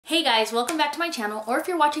Hey guys, welcome back to my channel, or if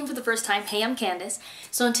you're watching for the first time, hey, I'm Candace.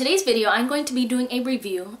 So in today's video, I'm going to be doing a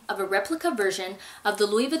review of a replica version of the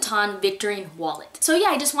Louis Vuitton Victorine Wallet. So yeah,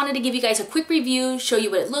 I just wanted to give you guys a quick review, show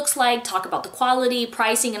you what it looks like, talk about the quality,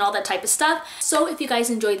 pricing, and all that type of stuff. So if you guys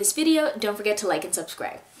enjoy this video, don't forget to like and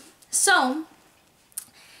subscribe. So,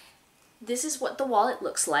 this is what the wallet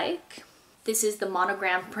looks like. This is the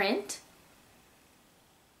monogram print.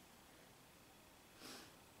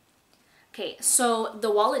 Okay, so the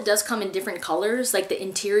wallet does come in different colors, like the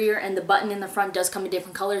interior and the button in the front does come in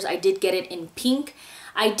different colors. I did get it in pink.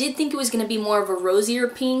 I did think it was going to be more of a rosier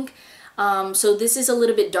pink, so this is a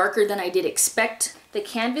little bit darker than I did expect. The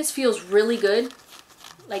canvas feels really good,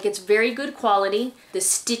 like it's very good quality. The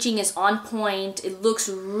stitching is on point. It looks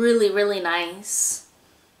really, really nice.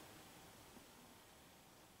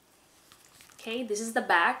 Okay, this is the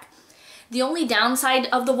back. The only downside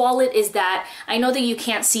of the wallet is that I know that you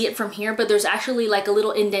can't see it from here, but there's actually like a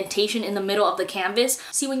little indentation in the middle of the canvas.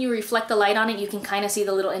 See, when you reflect the light on it, you can kind of see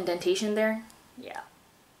the little indentation there. Yeah.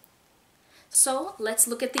 So let's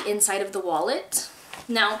look at the inside of the wallet.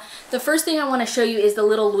 Now, the first thing I want to show you is the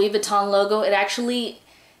little Louis Vuitton logo. It actually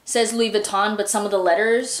says Louis Vuitton, but some of the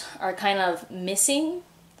letters are kind of missing.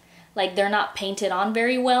 Like they're not painted on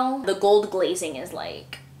very well. The gold glazing is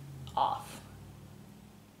like off.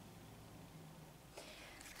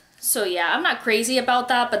 So yeah, I'm not crazy about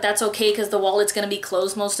that, but that's okay because the wallet's going to be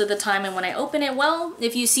closed most of the time, and when I open it, well,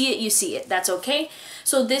 if you see it, you see it. That's okay.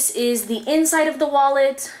 So this is the inside of the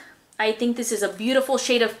wallet. I think this is a beautiful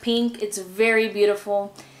shade of pink. It's very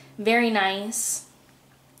beautiful, very nice.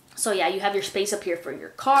 So yeah, you have your space up here for your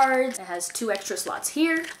cards. It has 2 extra slots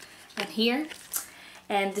here and here.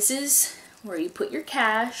 And this is where you put your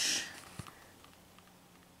cash.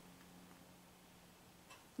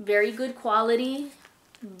 Very good quality.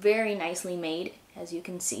 Very nicely made, as you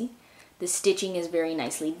can see. The stitching is very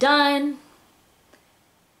nicely done.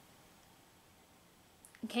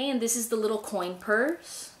 Okay, and this is the little coin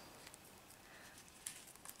purse.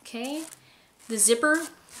 Okay, the zipper,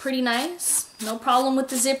 pretty nice. No problem with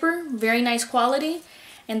the zipper, very nice quality.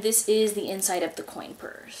 And this is the inside of the coin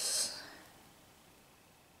purse.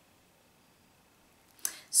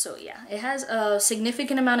 So yeah, it has a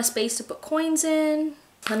significant amount of space to put coins in.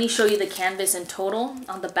 Let me show you the canvas in total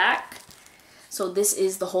on the back. So this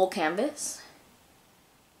is the whole canvas.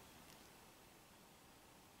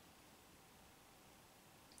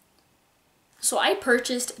 So I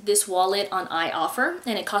purchased this wallet on iOffer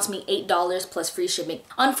and it cost me $8 plus free shipping.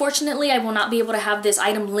 Unfortunately, I will not be able to have this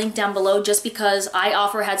item linked down below just because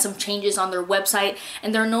iOffer had some changes on their website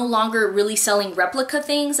and they're no longer really selling replica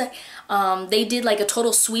things. They did like a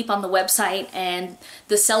total sweep on the website and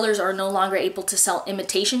the sellers are no longer able to sell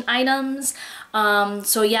imitation items.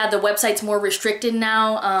 So yeah, the website's more restricted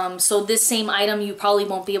now. So this same item, you probably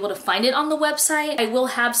won't be able to find it on the website. I will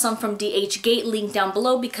have some from DHgate linked down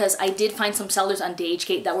below because I did find some sellers on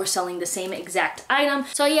DHgate that were selling the same exact item.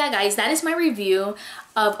 So yeah, guys, that is my review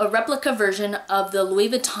of a replica version of the Louis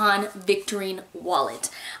Vuitton Victorine wallet.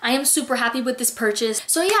 I am super happy with this purchase.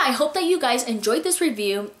 So yeah, I hope that you guys enjoyed this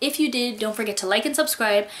review. If you did, don't forget to like and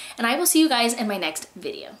subscribe, and I will see you guys in my next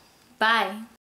video. Bye!